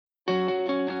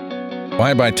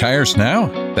Why buy tires now?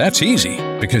 That's easy,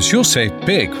 because you'll save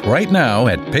big right now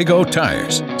at Big O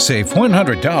Tires. Save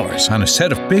 $100 on a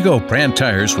set of Big O brand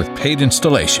tires with paid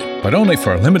installation, but only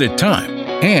for a limited time.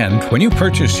 And when you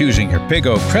purchase using your Big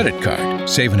O credit card,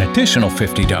 save an additional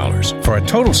 $50 for a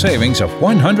total savings of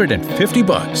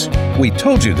 $150. We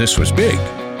told you this was big.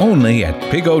 Only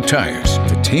at Big O Tires,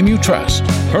 the team you trust.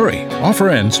 Hurry, offer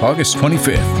ends August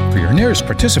 25th. For your nearest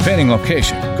participating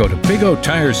location, go to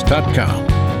bigotires.com.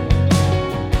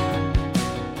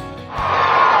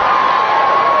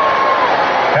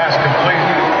 Pass complete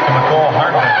to McCall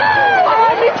Hartman.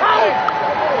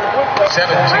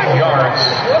 17 yards.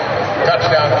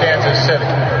 Touchdown, Kansas City.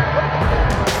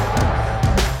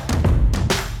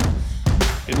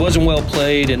 It wasn't well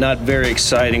played and not very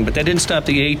exciting, but that didn't stop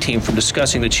the A-team from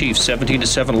discussing the Chiefs'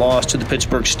 17-7 loss to the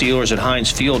Pittsburgh Steelers at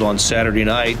Heinz Field on Saturday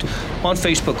night on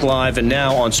Facebook Live and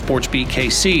now on SportsBeat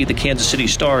KC, the Kansas City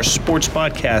Star sports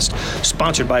podcast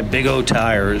sponsored by Big O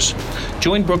Tires.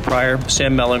 Join Brooke Pryor,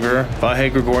 Sam Mellinger,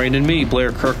 Vahe Gregorian, and me,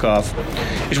 Blair Kirchhoff,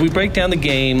 as we break down the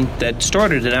game that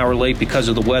started an hour late because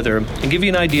of the weather and give you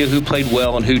an idea who played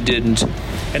well and who didn't,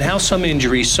 and how some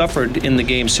injuries suffered in the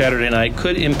game Saturday night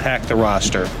could impact the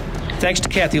roster. Thanks to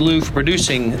Kathy Lou for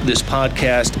producing this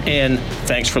podcast, and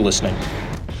thanks for listening.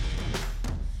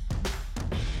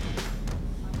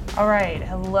 All right.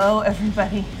 Hello,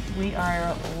 everybody. We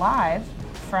are live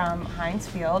from Heinz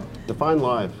Field. Define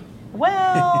live.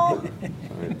 Well,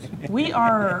 we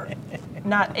are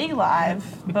not live,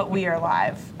 but we are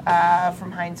live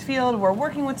from Heinz Field. We're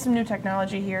working with some new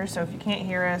technology here, so if you can't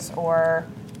hear us or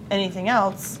anything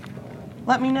else,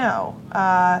 let me know.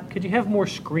 Could you have more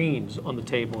screens on the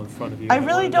table in front of you? I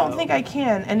really don't think I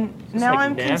can, and now like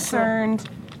I'm NASA? concerned.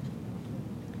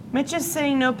 Mitch is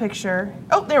saying no picture.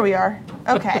 Oh, there we are.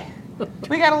 Okay.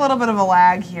 We got a little bit of a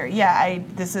lag here. Yeah,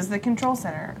 this is the control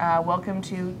center. Welcome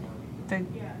to the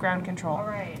ground control. All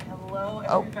right. Hello,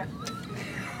 everybody.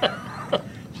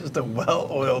 Just a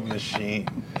well-oiled machine.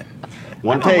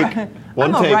 One take.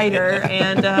 I'm a writer,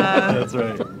 and That's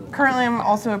right. currently I'm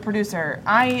also a producer.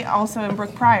 I also am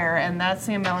Brooke Pryor, and that's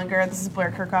Sam Mellinger. This is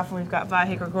Blair Kirchhoff, and we've got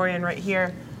Vahe Gregorian right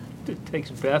here. It takes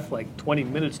Beth like 20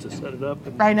 minutes to set it up.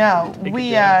 And I know. take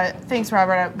it down. Thanks,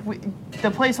 Robert. The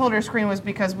placeholder screen was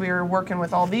because we were working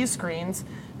with all these screens.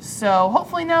 So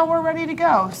hopefully now we're ready to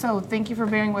go. So thank you for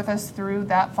bearing with us through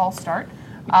that false start.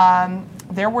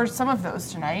 There were some of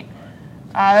those tonight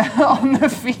on the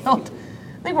field.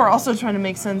 I think we're also trying to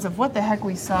make sense of what the heck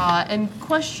we saw and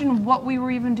question what we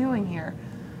were even doing here.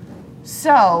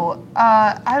 So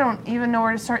I don't even know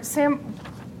where to start. Sam,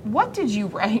 what did you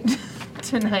write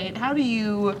tonight? How do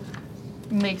you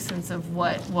make sense of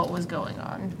what was going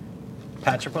on?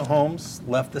 Patrick Mahomes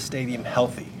left the stadium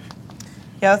healthy.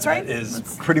 Yeah, that's right. That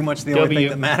is pretty much the only thing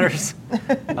that matters.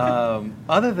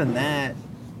 Other than that,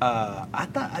 I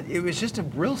thought it was just a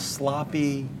real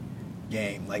sloppy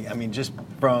game. Just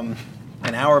from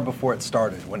an hour before it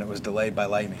started when it was delayed by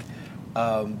lightning.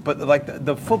 But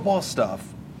the football stuff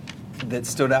that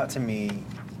stood out to me,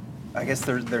 I guess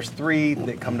there's three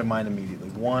that come to mind immediately.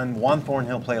 One, Juan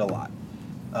Thornhill played a lot.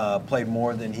 Played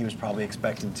more than he was probably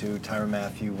expecting to. Tyrann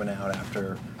Mathieu went out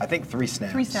after, I think, 3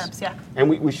 snaps. 3 snaps, yeah. And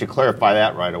we should clarify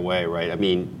that right away, right? I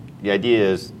mean, the idea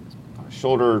is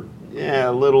shoulder,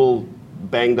 a little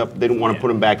banged up. They didn't want to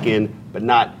put him back in, but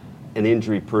not an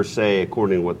injury per se,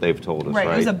 according to what they've told us, right?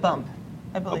 It was a bump,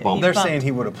 I believe. A bump. They're saying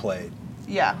he would have played.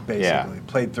 Yeah. Basically.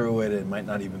 Played through it and might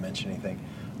not even mention anything.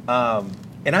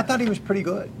 And I thought he was pretty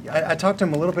good. I talked to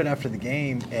him a little bit after the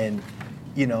game, and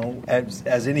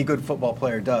as any good football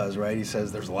player does, right? He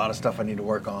says, there's a lot of stuff I need to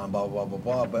work on, blah, blah, blah,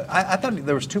 blah. But I thought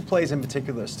there was 2 plays in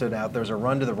particular that stood out. There was a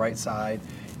run to the right side,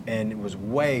 and it was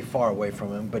way far away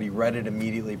from him, but he read it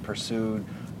immediately, pursued,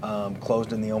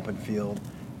 closed in the open field.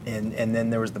 And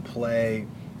then there was the play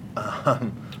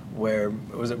where,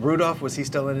 was it Rudolph? Was he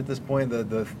still in at this point?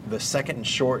 The second and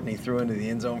short, and he threw into the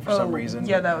end zone for some reason.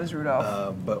 Yeah, that was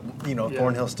Rudolph. But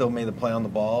Thornhill still made the play on the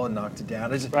ball and knocked it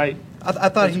down. Right. I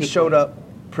thought he showed up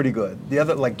pretty good. The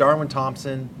other, like Darwin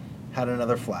Thompson, had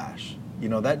another flash.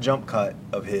 That jump cut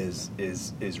of his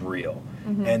is real.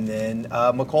 Mm-hmm. And then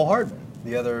McCall Hardman,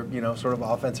 the other sort of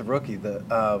offensive rookie, the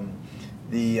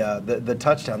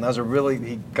touchdown. That was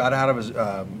he got out of his.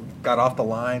 Got off the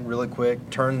line really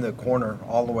quick, turned the corner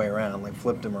all the way around,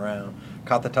 flipped him around,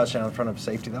 caught the touchdown in front of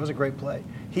safety. That was a great play.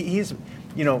 He's,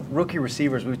 rookie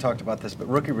receivers, we've talked about this, but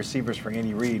rookie receivers for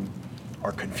Andy Reid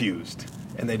are confused,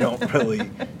 and they don't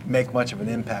really make much of an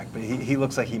impact. But he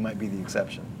looks like he might be the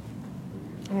exception.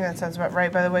 I think that sounds about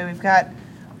right. By the way, we've got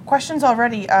questions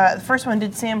already. The first one,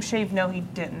 did Sam shave? No, he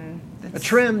didn't.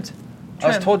 Trimmed. I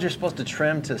was told you're supposed to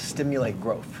trim to stimulate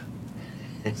growth.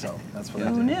 So that's what I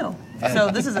Who did. knew?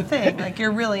 So this is a thing. Like,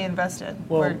 you're really invested.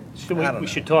 Well, we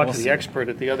should talk We'll to see. the expert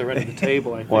at the other end of the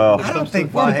table, I think. Well- when it I don't comes to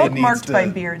think the- We're Vahe needs bookmarked to. by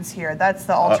beards here. That's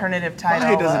the alternative title.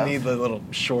 Vahe doesn't of- need the little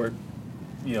short,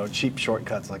 cheap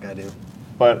shortcuts like I do.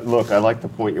 But look, I like the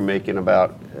point you're making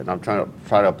about, and I'm trying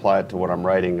to apply it to what I'm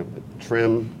writing.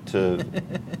 Trim to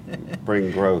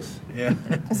bring growth. Yeah.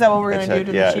 Is that what we're going to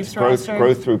do to yeah, the Chiefs it's growth, roster?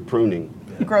 growth through pruning.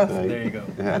 Growth. Right? There you go.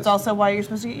 Yeah. That's also why you're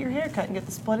supposed to get your hair cut and get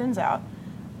the split ends out.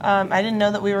 I didn't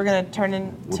know that we were going to turn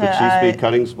into. Will the Chiefs be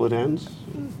cutting split ends?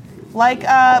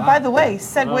 By the way,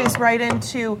 segues right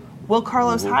into, will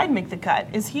Carlos Hyde make the cut?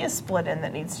 Is he a split end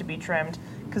that needs to be trimmed?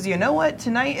 Because you know what?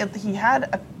 Tonight, he had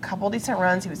a couple decent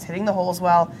runs. He was hitting the holes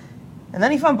well, and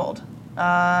then he fumbled.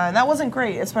 And that wasn't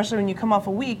great, especially when you come off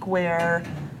a week where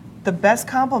the best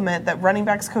compliment that running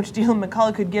backs coach Dylan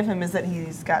McCullough could give him is that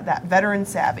he's got that veteran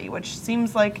savvy, which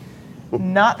seems like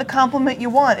not the compliment you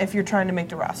want if you're trying to make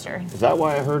the roster. Is that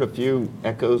why I heard a few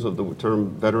echoes of the term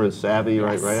veteran savvy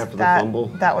right after the fumble?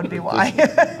 That would be why.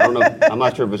 I don't know. I'm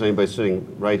not sure if there's anybody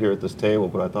sitting right here at this table,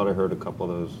 but I thought I heard a couple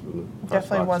of those. In the press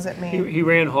Definitely box. wasn't me. He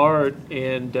ran hard,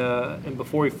 and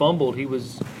before he fumbled, he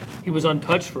was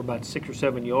untouched for about 6 or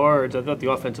 7 yards. I thought the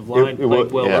offensive line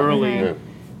played well early,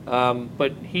 Yeah.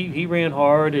 but he ran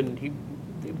hard, and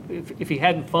if he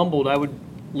hadn't fumbled, I would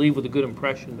leave with a good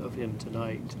impression of him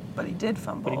tonight. But he did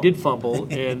fumble. But he did fumble,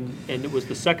 and it was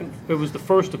the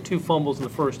first of 2 fumbles in the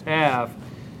first half,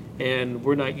 and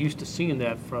we're not used to seeing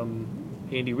that from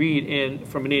Andy Reid and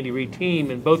from an Andy Reid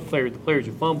team. And both the players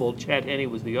who fumbled, Chad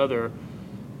Henne was the other.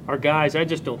 Our guys, I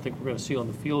just don't think we're going to see on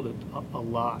the field a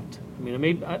lot. I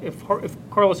mean, if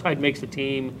Carlos Hyde makes the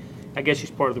team, I guess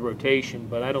he's part of the rotation,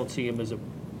 but I don't see him as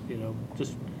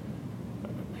just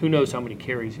who knows how many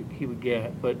carries he would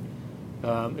get. But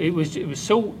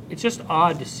it's just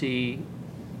odd to see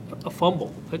a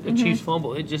fumble, a Chiefs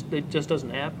fumble. It just doesn't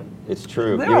happen. It's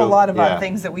true. There are a lot of odd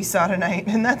things that we saw tonight,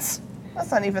 and that's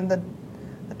not even the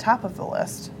top of the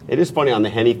list. It is funny on the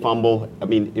Henne fumble. I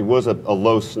mean, it was a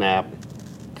low snap,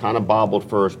 kind of bobbled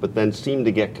first, but then seemed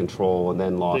to get control and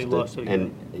then lost it.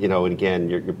 And again,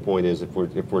 your point is if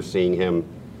we're seeing him,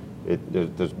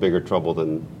 there's bigger trouble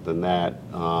than that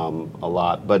a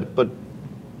lot. But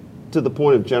to the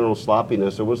point of general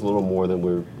sloppiness, there was a little more than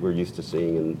we're used to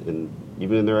seeing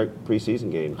even in their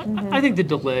preseason games. I think the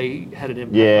delay had an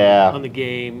impact on the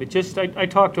game. It just I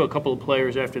talked to a couple of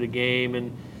players after the game,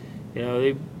 and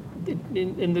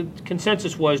and the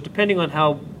consensus was depending on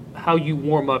how you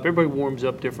warm up, everybody warms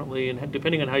up differently, and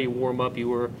depending on how you warm up, you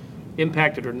were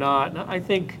impacted or not. And I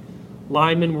think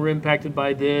linemen were impacted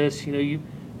by this.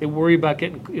 They worry about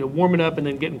getting warming up and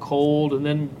then getting cold and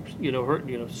then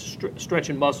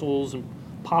stretching muscles and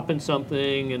popping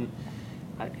something, and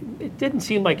it didn't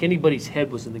seem like anybody's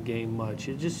head was in the game much.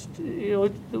 It just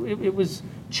it was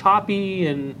choppy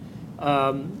and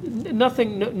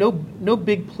nothing, no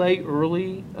big play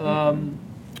early.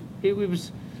 It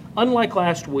was unlike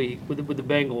last week with the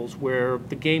Bengals where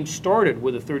the game started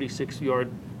with a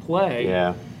 36-yard play.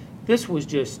 Yeah. This was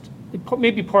just.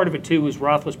 Maybe part of it, too, was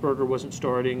Roethlisberger wasn't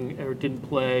starting or didn't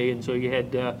play, and so you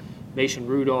had Mason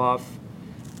Rudolph.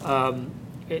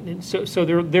 And so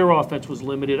their offense was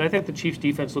limited. I think the Chiefs'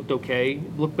 defense looked okay,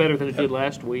 looked better than it did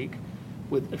last week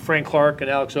with Frank Clark and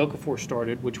Alex Okafor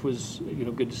started, which was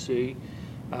good to see.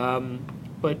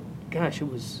 But, gosh,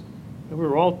 we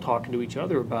were all talking to each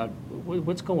other about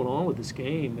what's going on with this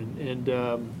game and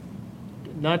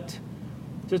not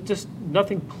just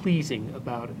nothing pleasing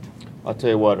about it. I'll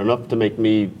tell you what, enough to make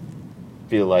me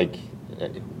feel like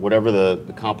whatever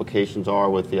the complications are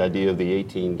with the idea of the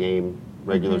 18-game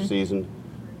regular season,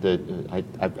 that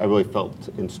I really felt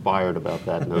inspired about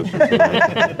that notion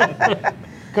tonight.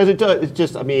 Because it does, it's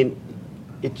just, I mean,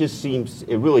 it just seems,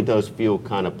 it really does feel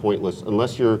kind of pointless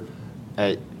unless you're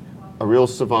a real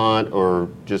savant or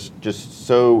just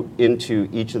so into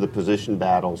each of the position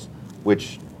battles,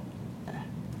 which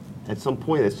at some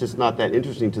point, it's just not that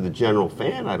interesting to the general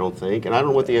fan, I don't think. And I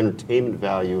don't know what the entertainment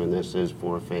value in this is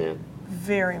for a fan.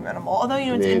 Very minimal. Although,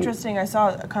 it's interesting. I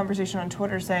saw a conversation on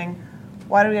Twitter saying,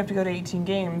 why do we have to go to 18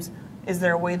 games? Is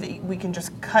there a way that we can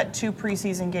just cut 2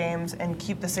 preseason games and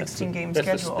keep the 16-game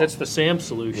schedule? That's the Sam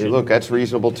solution. Hey, look, that's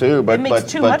reasonable too, but It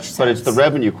makes too much but it's the sense.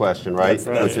 revenue question, right?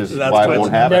 That's Which is that's why it why won't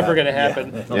it's happen. Never going to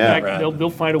happen. In fact,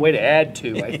 they'll find a way to add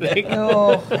 2, I think.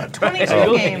 Oh,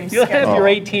 22 games. You'll have schedule. your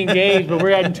 18 games, but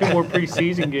we're adding 2 more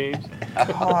preseason games.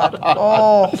 God.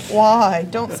 Oh, why?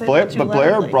 Don't say that too But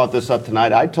Blair loudly. brought this up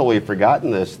tonight. I'd totally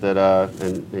forgotten this, that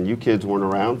and you kids weren't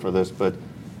around for this, but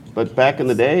But back in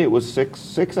the day, it was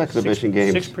six exhibition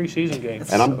games. 6 preseason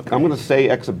games. And I'm going to say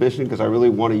exhibition because I really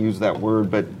want to use that word,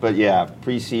 but yeah,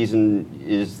 preseason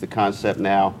is the concept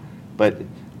now. But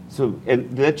and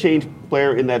did that change,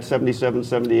 Blair, in that 77,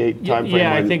 78 time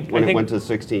frame when it went to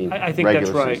 16? I think regular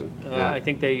that's right. Season? I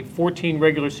think they 14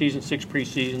 regular season, 6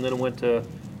 preseason, then it went to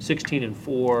 16 and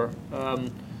 4.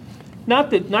 Not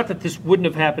that this wouldn't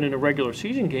have happened in a regular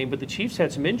season game, but the Chiefs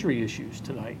had some injury issues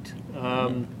tonight.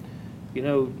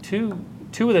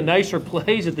 Two of the nicer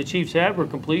plays that the Chiefs had were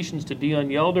completions to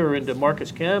yawner and to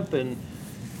Marcus Kemp, and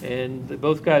they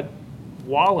both got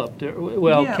walloped.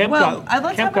 Well, Kemp got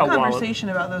let's have a walloped. conversation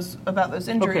about those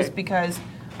injuries because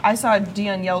I saw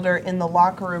yawner in the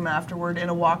locker room afterward in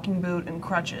a walking boot and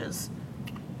crutches.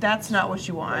 That's not what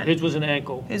you want. His was an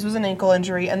ankle. His was an ankle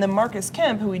injury, and then Marcus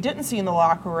Kemp, who we didn't see in the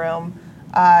locker room.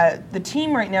 The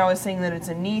team right now is saying that it's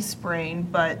a knee sprain,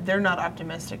 but they're not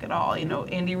optimistic at all.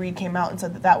 Andy Reid came out and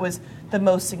said that was the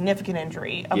most significant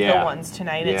injury of the ones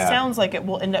tonight. It sounds like it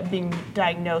will end up being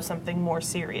diagnosed something more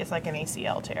serious, like an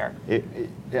ACL tear.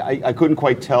 I couldn't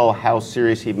quite tell how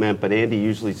serious he meant, but Andy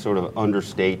usually sort of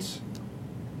understates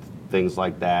things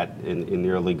like that in the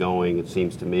early going, it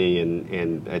seems to me,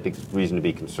 and I think there's reason to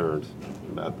be concerned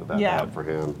about that for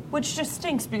him. Which just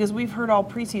stinks because we've heard all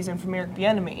preseason from Eric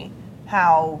Bieniemy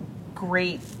how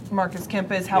great Marcus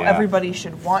Kemp is, how everybody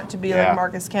should want to be like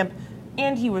Marcus Kemp,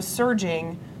 and he was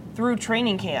surging through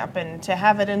training camp, and to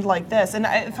have it end like this. And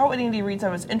I thought what Andy Reid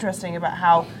said was interesting about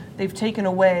how they've taken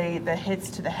away the hits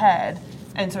to the head,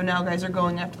 and so now guys are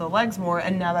going after the legs more,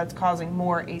 and now that's causing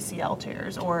more ACL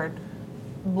tears or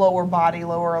lower body,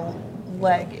 lower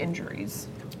leg injuries.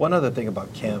 One other thing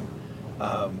about Kemp,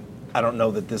 I don't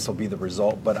know that this will be the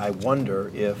result, but I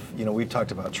wonder if, we've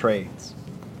talked about trades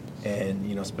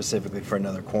and, specifically for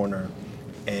another corner,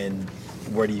 and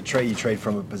where do you trade? You trade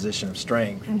from a position of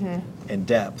strength and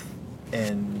depth,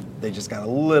 and they just got a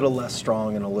little less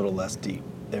strong and a little less deep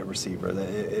at receiver.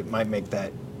 It might make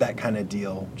that kind of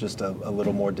deal just a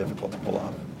little more difficult to pull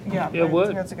off. Yeah, it would. I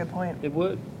think that's a good point. It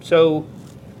would. So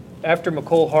after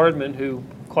McCole Hardman, who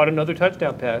caught another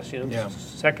touchdown pass,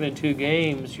 second in 2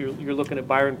 games, you're looking at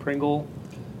Byron Pringle,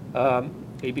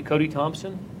 maybe Cody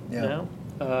Thompson now.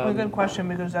 A good question,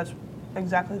 because that's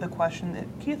exactly the question that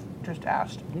Keith just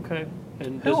asked. Okay.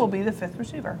 And who will be the 5th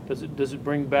receiver? Does it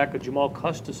bring back a Jamal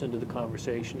Custis into the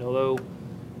conversation? Although,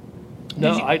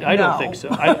 I don't think so.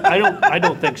 I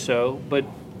don't think so. But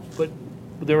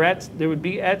they would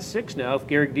be at 6 now if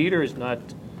Garrett Dieter is not,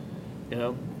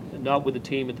 not with the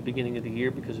team at the beginning of the year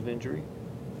because of injury.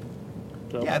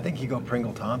 So. Yeah, I think you go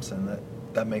Pringle Thompson.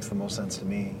 That makes the most sense to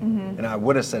me. And I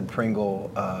would have said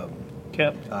Pringle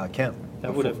Kemp. Kemp. I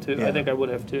would have too. Yeah. I think I would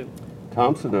have too.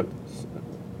 Thompson,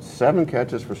 7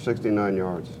 catches for 69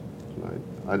 yards tonight.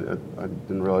 I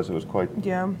didn't realize it was quite.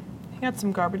 Yeah, he got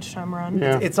some garbage time run.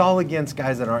 Yeah. It's all against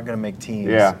guys that aren't going to make teams.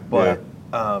 Yeah, but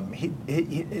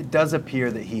it does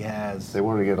appear that he has. They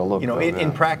want to get a look.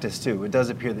 In practice too, it does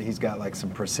appear that he's got like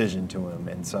some precision to him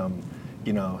and some,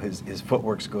 his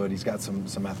footwork's good. He's got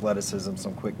some athleticism,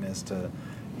 some quickness to,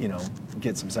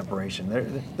 get some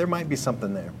separation. There might be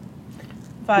something there.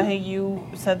 Vahe, you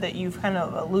said that you've kind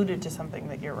of alluded to something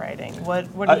that you're writing.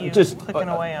 What are you just clicking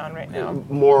away on right now?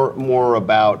 More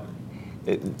about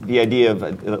the idea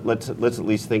of let's at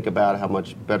least think about how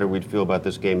much better we'd feel about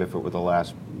this game if it were the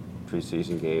last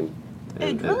preseason game.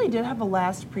 It really did have a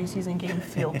last preseason game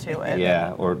feel to it.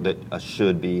 Yeah, or that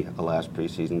should be a last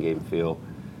preseason game feel.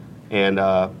 And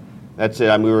that's it.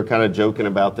 I mean, we were kind of joking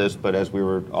about this, but as we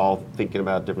were all thinking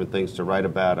about different things to write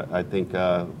about, I think,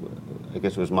 I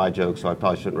guess it was my joke, so I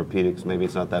probably shouldn't repeat it because maybe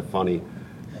it's not that funny.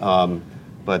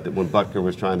 But when Butker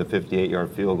was trying the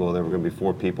 58-yard field goal, there were going to be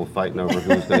 4 people fighting over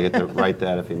who was going to get to write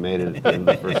that if he made it in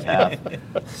the first half.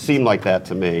 Seemed like that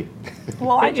to me.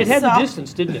 Well, it had the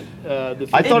distance, didn't it?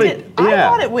 I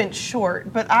thought it went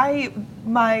short, but I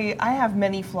have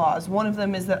many flaws. One of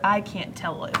them is that I can't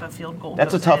tell if a field goal.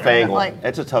 That's a tough angle.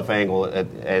 That's a tough angle,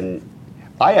 and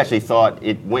I actually thought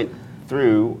it went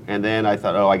through, and then I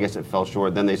thought, I guess it fell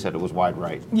short. Then they said it was wide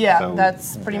right. Yeah, so,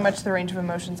 that's pretty much the range of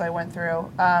emotions I went through.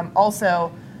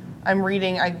 Also, I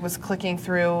was clicking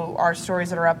through our stories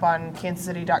that are up on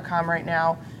kansascity.com right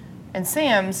now, and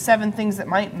Sam's 7 things that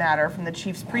might matter from the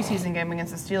Chiefs preseason game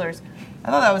against the Steelers.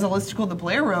 I thought that was a listicle that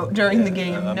Blair wrote during the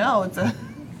game. No, it's a...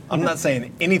 I'm not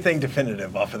saying anything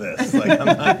definitive off of this. I'm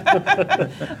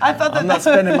not not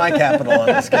spending my capital on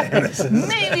this game.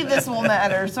 Maybe this will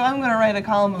matter. So I'm going to write a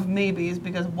column of maybes,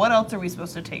 because what else are we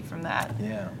supposed to take from that?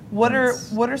 Yeah. What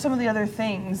are some of the other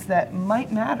things that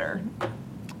might matter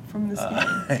from this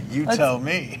game? Tell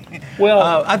me.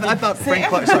 Well, I thought Frank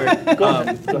Clark. Sorry.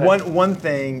 One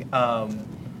thing.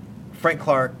 Frank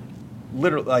Clark,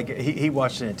 literally, like he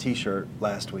watched it in a T-shirt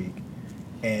last week,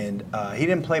 and he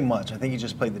didn't play much. I think he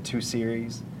just played the 2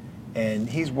 series, and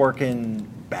he's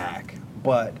working back.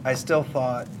 But I still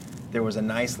thought there was a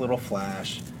nice little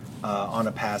flash on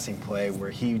a passing play where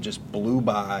he just blew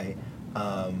by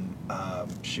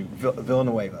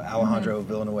Villanueva, Alejandro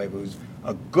Villanueva, who's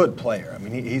a good player. I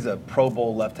mean, he's a Pro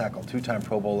Bowl left tackle, 2-time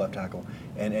Pro Bowl left tackle,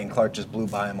 and Clark just blew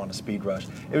by him on a speed rush.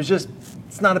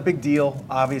 It's not a big deal,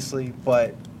 obviously,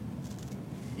 but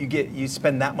you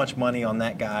spend that much money on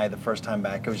that guy the first time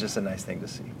back. It was just a nice thing to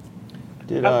see.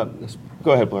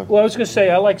 Go ahead, Blair. Well, I was going to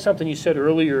say, I like something you said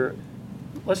earlier.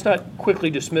 Let's not quickly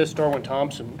dismiss Darwin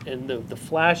Thompson and the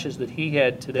flashes that he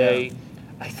had today. Yeah.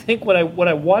 I think when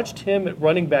I watched him at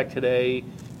running back today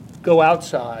go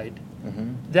outside,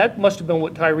 that must have been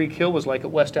what Tyreek Hill was like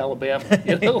at West Alabama.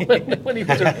 You know, when he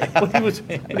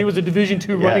was a Division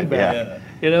II running back. Yeah.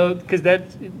 You know, because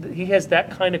he has that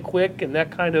kind of quick and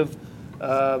that kind of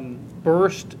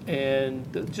burst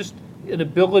and just an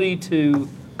ability to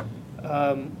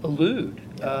elude.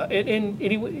 And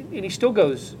he still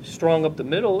goes strong up the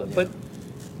middle. But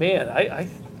man, I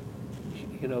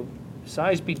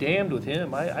size be damned with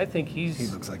him. I think he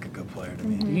looks like a good player to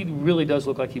me. He really does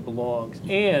look like he belongs.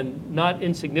 And not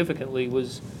insignificantly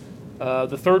was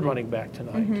the third running back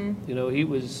tonight. You know,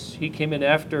 he came in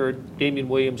after Damian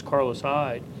Williams, Carlos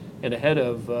Hyde, and ahead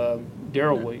of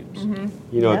Darrell Williams.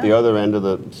 You know, at the other end of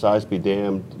the size be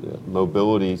damned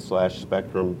mobility /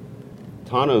 spectrum,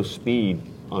 Tano's speed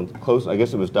on close. I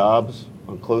guess it was Dobbs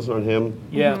on closing on him.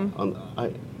 Yeah.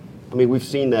 I mean, we've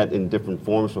seen that in different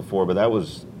forms before, but that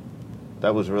was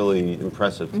really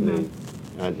impressive to me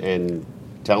and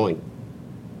telling.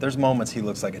 There's moments he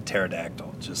looks like a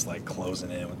pterodactyl, just like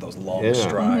closing in with those long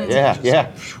strides.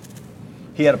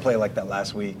 He had a play like that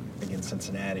last week against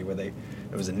Cincinnati where it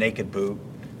was a naked boot.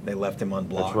 They left him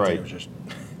unblocked. That's right. And it was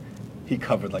he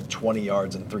covered like 20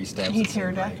 yards in 3 steps. He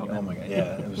pterodactyl. Oh my God!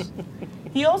 Yeah, it was.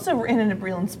 He also ran into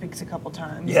Breland Speaks a couple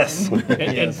times. Yes.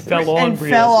 And fell on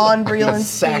Breland Speaks.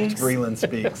 Sacked Breland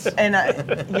Speaks. And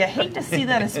you hate to see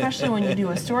that, especially when you do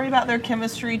a story about their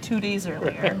chemistry 2 days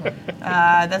earlier.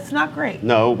 That's not great.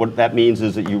 No, what that means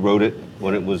is that you wrote it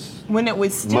when it was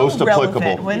still most relevant,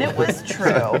 applicable. when it was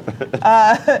true.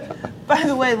 By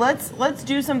the way, let's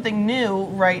do something new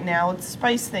right now. Let's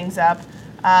spice things up.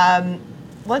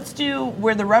 Let's do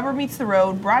Where the Rubber Meets the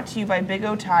Road, brought to you by Big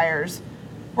O Tires.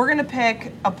 We're going to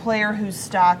pick a player whose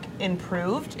stock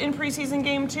improved in preseason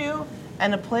game 2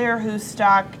 and a player whose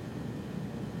stock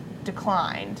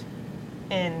declined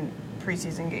in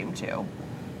preseason game 2. Okay.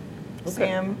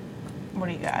 Sam, what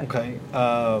do you got? Okay.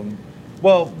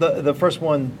 Well, the first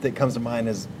one that comes to mind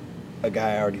is a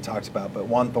guy I already talked about, but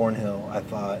Juan Thornhill, I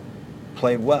thought,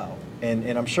 played well. And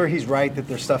I'm sure he's right that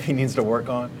there's stuff he needs to work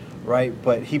on, right?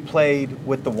 But he played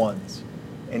with the ones.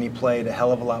 And he played a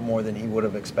hell of a lot more than he would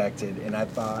have expected. And I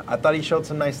thought he showed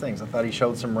some nice things. I thought he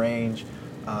showed some range.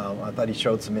 I thought he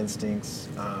showed some instincts.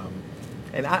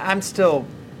 And I'm still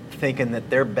thinking that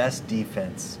their best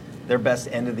defense, their best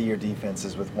end-of-the-year defense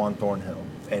is with Juan Thornhill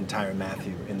and Tyrann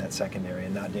Mathieu in that secondary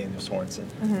and not Daniel Sorensen.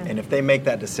 And if they make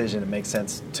that decision, it makes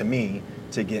sense to me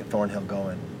to get Thornhill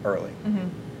going early.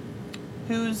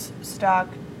 Whose stock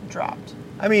dropped?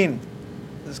 I mean,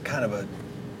 this is kind of a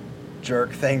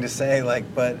jerk thing to say,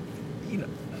 but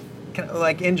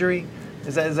injury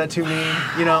is that too mean?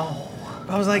 You know,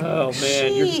 I was like, oh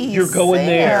man, geez, you're going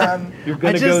there. You're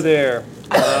going to go there.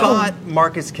 I thought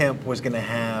Marcus Kemp was going to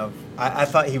have. I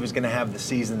thought he was going to have the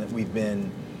season that we've been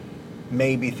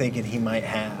maybe thinking he might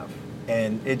have,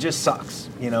 and it just sucks.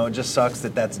 You know, it just sucks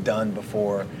that that's done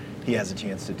before he has a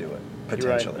chance to do it.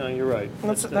 Potentially. You're right. No,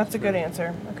 you're right. That's a good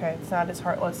answer. Okay, it's not as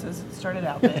heartless as it started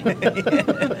out being.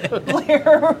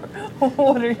 Blair,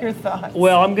 what are your thoughts?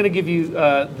 Well, I'm going to give you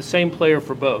the same player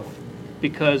for both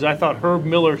because I thought Herb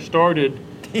Miller started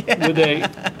with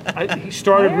he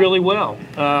started really well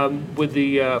with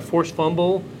the forced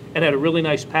fumble and had a really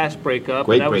nice pass breakup.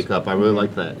 Great breakup. I really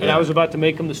like that. And I was about to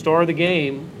make him the star of the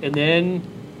game, and then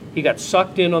he got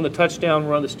sucked in on the touchdown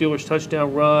run, the Steelers'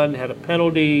 touchdown run, had a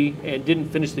penalty, and didn't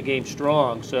finish the game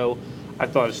strong. So I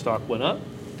thought his stock went up,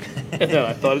 and then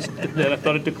I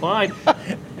thought it declined.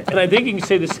 And I think you can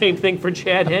say the same thing for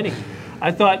Chad Henne.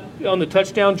 I thought on the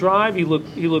touchdown drive he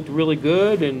looked really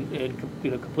good and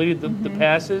completed the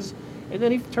passes, and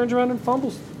then he turns around and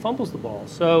fumbles the ball.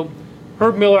 So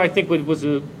Herb Miller, I think, was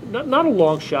not a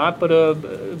long shot,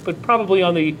 but probably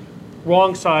on the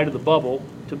wrong side of the bubble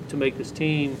to make this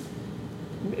team.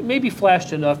 Maybe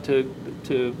flashed enough to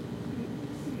give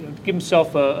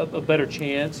himself a better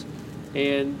chance,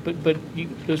 but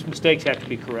those mistakes have to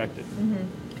be corrected.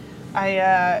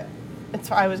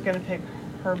 I was going to pick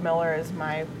Herb Miller as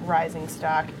my rising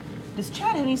stock. Does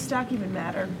Chad Henne's stock even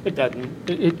matter? It doesn't.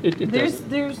 It doesn't.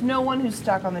 There's no one whose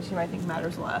stock on the team I think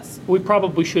matters less. We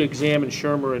probably should examine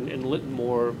Shermer and Litton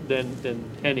more than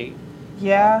Henne.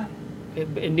 Yeah.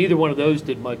 And neither one of those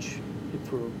did much.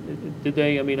 Did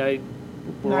they? I mean,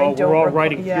 we're all recall,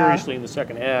 writing furiously in the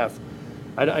second half.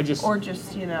 I just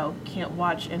can't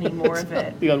watch any more of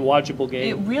it. The unwatchable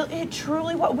game. It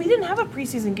truly was. We didn't have a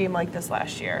preseason game like this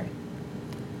last year.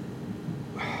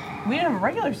 We didn't have a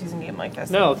regular season game like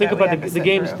this. No, think about the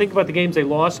games. Through. Think about the games they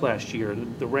lost last year.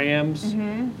 The Rams,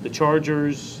 the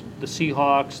Chargers, the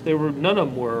Seahawks. None of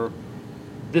them were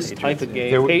this type of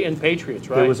game. And Patriots,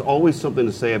 right? There was always something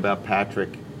to say about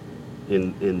Patrick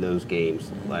in those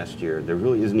games last year. There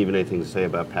really isn't even anything to say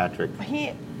about Patrick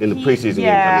in the preseason game.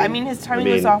 Yeah, I mean his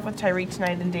timing was off with Tyreek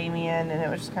tonight and Damian, and it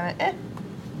was just kind of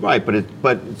Right, but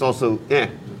it's also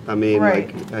I mean,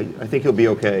 right. I think he'll be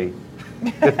okay.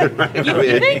 Right?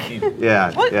 You think?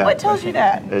 Yeah. What tells you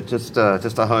that? It's just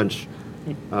a hunch.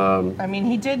 I mean,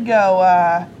 he did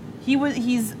go.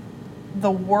 He's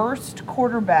the worst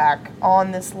quarterback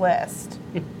on this list.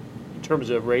 In terms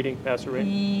of rating, passer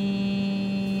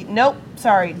rating? Nope.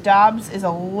 Sorry, Dobbs is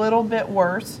a little bit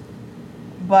worse,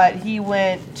 but he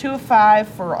went 2 of 5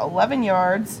 for 11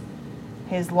 yards.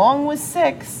 His long was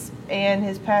 6, and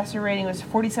his passer rating was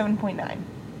 47.9.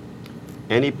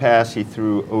 Any pass he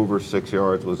threw over 6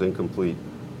 yards was incomplete.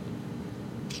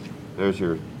 There's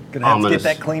your Gonna have to get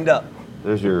that cleaned up.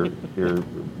 There's your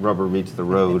rubber meets the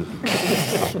road.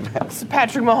 So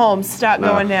Patrick Mahomes, stop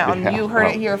going down. You heard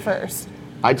it here first.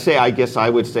 I guess I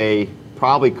would say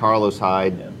probably Carlos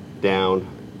Hyde down,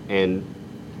 and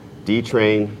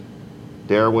D-Train,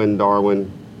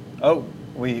 Darwin. Oh,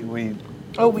 we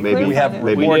have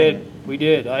reported. We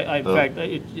did. In fact,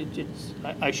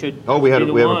 I should. Oh, we have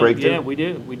a breakthrough? Yeah, we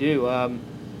do.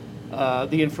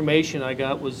 The information I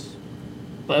got was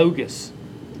bogus.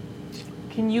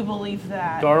 Can you believe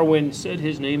that? Darwin said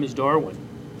his name is Darwin,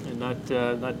 and not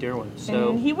Darwin. So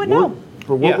and he would know.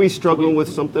 Weren't we struggling with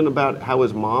something about how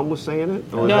his mom was saying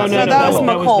it? No,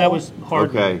 that was hard.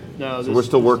 Okay. No, so we're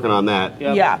still working on that.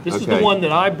 Yeah. This is the one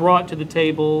that I brought to the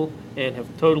table and have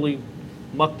totally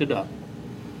mucked it up.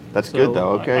 That's good,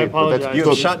 though. Okay. I apologize. You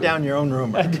have shut down your own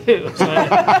rumor. I do.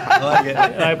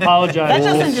 I apologize. That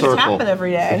doesn't just happen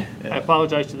every day. I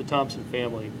apologize to the Thompson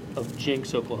family of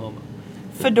Jinx, Oklahoma.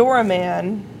 Fedora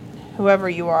Man, whoever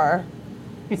you are,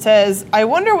 says, I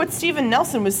wonder what Steven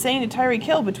Nelson was saying to Tyreek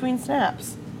Hill between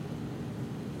snaps.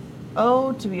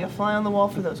 Oh, to be a fly on the wall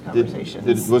for those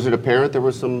conversations. Was it apparent there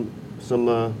was some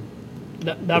not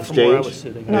exchange? From where I was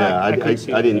sitting. Yeah,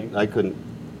 I couldn't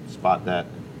spot that.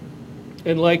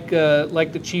 And like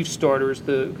the Chiefs starters,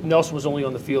 Nelson was only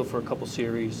on the field for a couple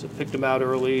series. Picked him out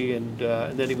early, and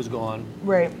then he was gone.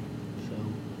 Right. So,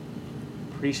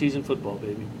 preseason football,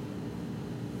 baby.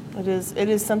 It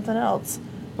is something else.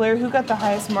 Blair, who got the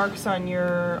highest marks on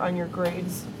your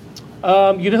grades?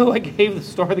 Who I gave the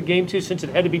start of the game to, since it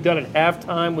had to be done at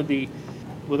halftime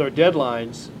with our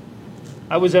deadlines.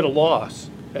 I was at a loss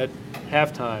at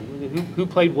halftime. Who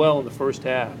played well in the first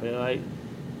half? And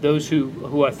those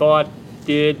who I thought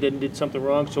did something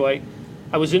wrong. So I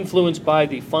was influenced by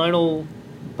the final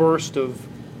burst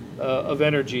of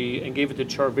energy and gave it to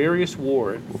Charvarius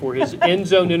Ward for his end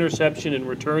zone interception and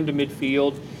return to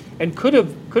midfield, and could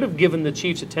have given the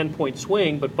Chiefs a 10-point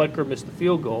swing, but Butker missed the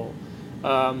field goal.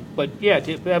 But yeah,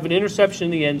 to have an interception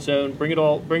in the end zone, bring it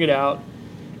out,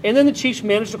 and then the Chiefs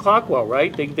managed the clock well,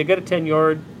 right? They got a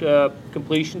 10-yard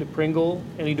completion to Pringle,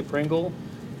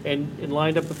 and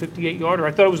lined up a 58-yarder.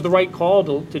 I thought it was the right call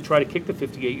to try to kick the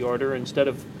 58-yarder instead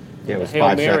of it was Hail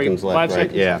 5 Mary. seconds left, 5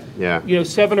 right? seconds. Yeah.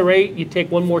 7 or 8, you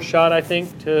take one more shot, I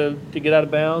think, to get out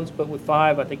of bounds. But with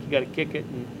 5, I think you got to kick it.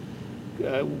 And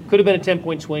could have been a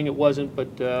 10-point swing. It wasn't, but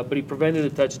he prevented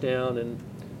a touchdown. And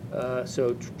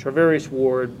so Charvarius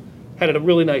Ward had a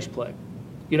really nice play.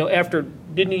 After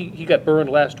didn't he got burned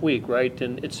last week, right?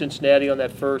 And at Cincinnati on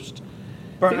that first.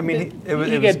 He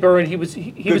got burned. He was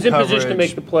in position to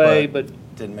make the play, but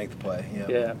didn't make the play.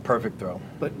 Yeah. Perfect throw.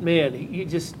 But man, you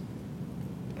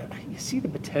see the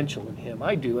potential in him.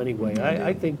 I do anyway.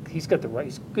 I think he's got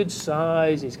he's good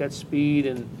size, he's got speed,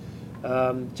 and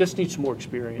just needs some more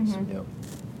experience. Mm-hmm. Yep.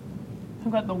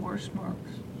 Who got the worst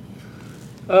marks?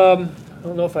 I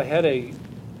don't know if I had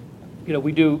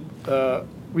we do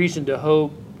reason to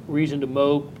hope, reason to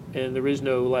mope, and there is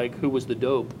no who was the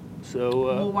dope.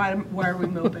 So why are we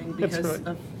moping? Because right.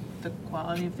 of the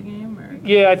quality of the game? Or?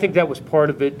 Yeah, I think that was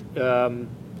part of it. The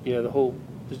whole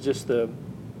just the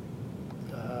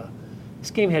this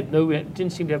game had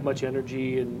didn't seem to have much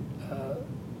energy, and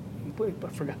wait,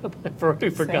 I've already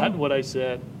forgotten what I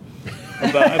said.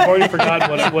 I've already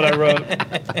forgotten what I wrote.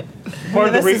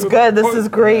 This is good. This is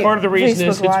great. Part of the reason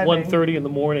is Facebook it's Living. 1:30 in the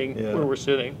morning where we're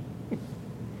sitting.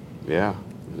 Yeah,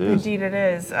 it is. Indeed, it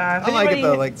is. I like it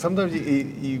though. Like sometimes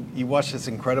you watch this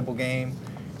incredible game,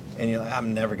 and you're like,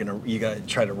 I'm never gonna. You gotta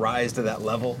try to rise to that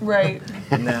level. Right.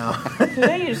 Now.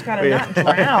 Today you just gotta not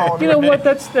drown. You know what?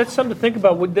 That's something to think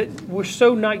about. We're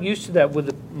so not used to that with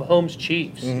the Mahomes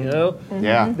Chiefs. You know,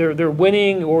 Yeah. they're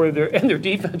winning, and their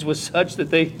defense was such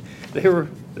that they were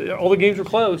all the games were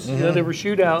close. You know, they were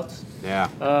shootouts. Yeah.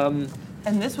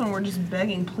 And this one we're just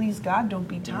begging, please God, don't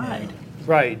be tied.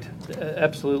 Right.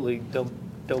 Absolutely. Don't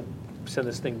send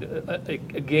this thing to a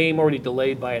game already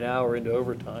delayed by an hour into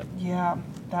overtime. Yeah,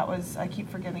 that was. I keep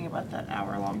forgetting about that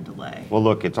hour-long delay. Well,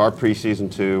 look, it's our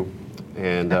preseason too,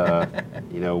 and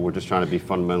we're just trying to be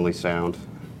fundamentally sound,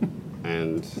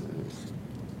 and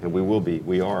we will be.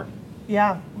 We are.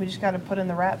 Yeah, we just got to put in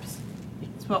the reps.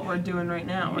 That's what we're doing right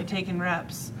now. We're taking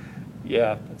reps.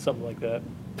 Yeah, it's something like that.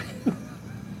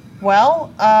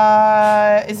 Well,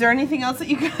 is there anything else that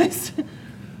you guys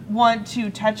want to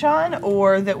touch on,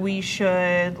 or that we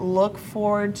should look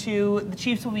forward to? The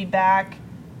Chiefs will be back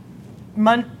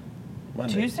Monday.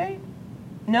 Tuesday?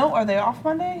 No, are they off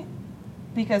Monday?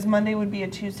 Because Monday would be a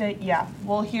Tuesday. Yeah,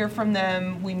 we'll hear from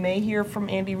them. We may hear from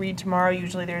Andy Reid tomorrow.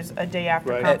 Usually there's a day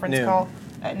after Right. conference At noon. call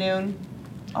at noon.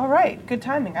 All right, good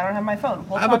timing. I don't have my phone.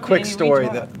 We'll I have a talk to quick Andy Reid story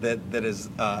tomorrow. that is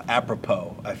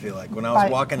apropos, I feel like. When I was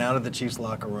Right. walking out of the Chiefs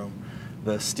locker room,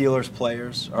 the Steelers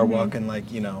players are walking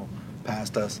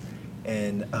past us,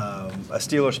 and a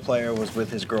Steelers player was with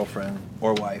his girlfriend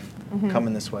or wife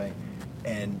coming this way,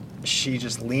 and she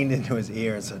just leaned into his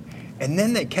ear and said, and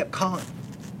then they kept calling,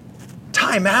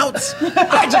 timeouts!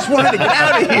 I just wanted to get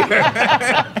out of here.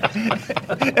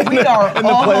 We are And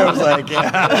the player was like,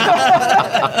 yeah.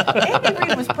 Andy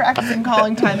Reid was practicing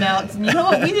calling timeouts, and you know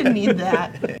what? We didn't need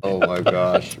that. Oh my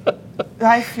gosh.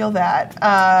 I feel that.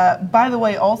 By the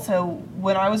way, also,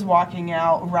 when I was walking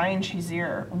out, Ryan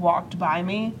Shazier walked by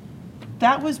me.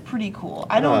 That was pretty cool.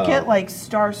 I don't get like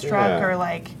starstruck Yeah. or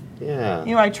like, Yeah.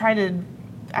 I try to,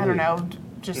 I don't know,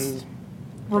 just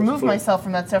remove myself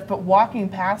from that stuff. But walking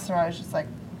past him, I was just like,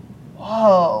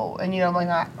 whoa. And, like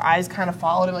my eyes kind of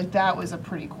followed him. Like, that was a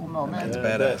pretty cool moment. That's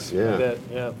badass. Yeah. I bet.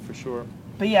 Yeah, for sure.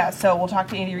 But yeah, so we'll talk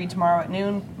to Andy Reid tomorrow at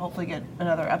noon. Hopefully get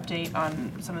another update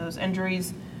on some of those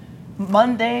injuries.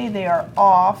 Monday, they are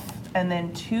off. And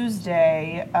then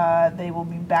Tuesday, they will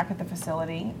be back at the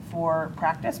facility for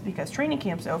practice because training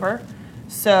camp's over.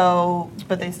 So,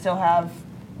 but they still have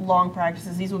long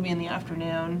practices. These will be in the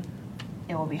afternoon.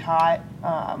 It will be hot.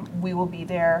 We will be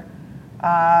there.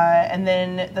 And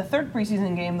then the third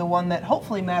preseason game, the one that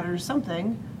hopefully matters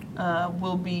something,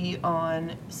 will be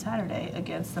on Saturday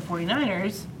against the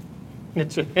 49ers.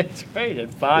 It's right at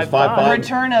 5-5. 5-5.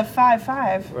 Return of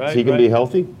 5-5. Right. So he can be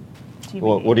healthy? TBD.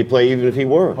 Well, would he play even if he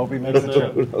were? Hope he makes the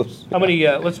trip. Who knows? How many?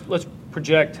 Let's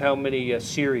project how many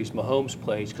series Mahomes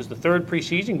plays, because the third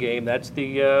preseason game, that's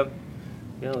the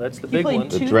that's the big played one.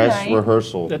 The two dress tonight.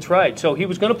 rehearsal. That's right. So he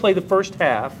was going to play the first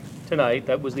half tonight.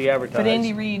 That was the advertised. But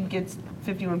Andy Reid gets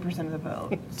 51% of the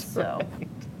vote. So,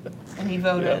 and he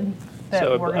voted that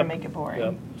So, we're going to make it boring.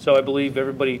 Yeah. So I believe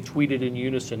everybody tweeted in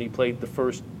unison. He played the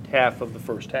first half of the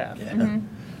first half. Yeah.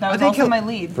 That was think also he'll- my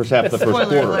lead. First half of the first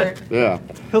Spoiler quarter. alert. Yeah.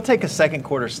 He'll take a second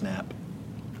quarter snap.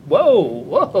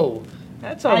 Whoa.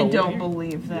 That's on I a don't limb.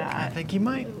 believe I that. think he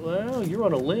might. Well, you're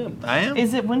on a limb. I am.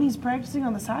 Is it when he's practicing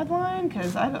on the sideline?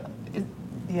 Because I don't.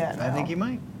 Yeah, no. I think he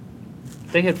might.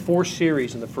 They had 4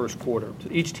 series in the first quarter.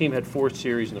 Each team had 4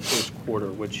 series in the first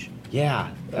quarter, which Yeah.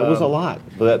 That was a lot.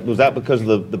 But was that because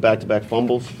of the back-to-back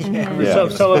fumbles? Yeah.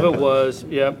 some of it was.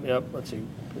 Yep. Let's see.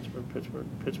 Pittsburgh.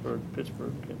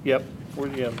 Yep.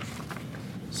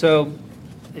 So,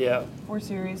 yeah, 4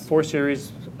 series. 4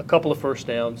 series, a couple of first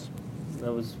downs.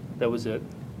 That was it.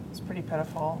 It's pretty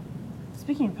pitiful.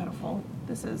 Speaking of pitiful,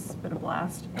 this has been a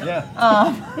blast. Yeah.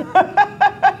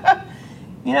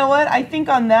 You know what? I think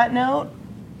on that note,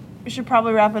 we should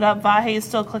probably wrap it up. Vahe is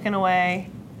still clicking away.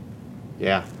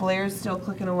 Yeah. Blair's still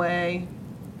clicking away.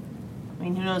 I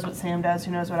mean, who knows what Sam does?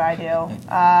 Who knows what I do?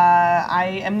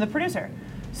 I am the producer.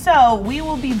 So we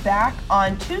will be back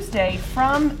on Tuesday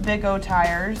from Big O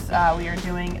Tires. We are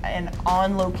doing an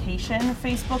on-location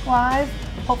Facebook Live.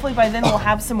 Hopefully by then we'll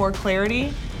have some more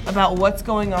clarity about what's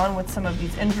going on with some of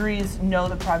these injuries, know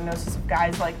the prognosis of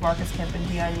guys like Marcus Kemp and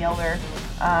Deion Yelder.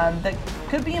 That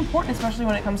could be important, especially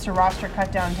when it comes to roster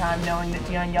cutdown time, knowing that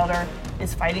Deion Yelder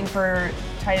is fighting for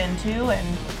tight end 2,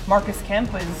 and Marcus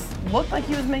Kemp looked like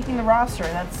he was making the roster,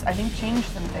 and that's, I think, changed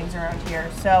some things around here.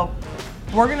 So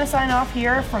we're going to sign off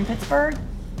here from Pittsburgh.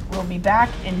 We'll be back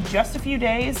in just a few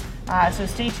days, so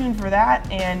stay tuned for that,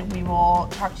 and we will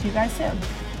talk to you guys soon.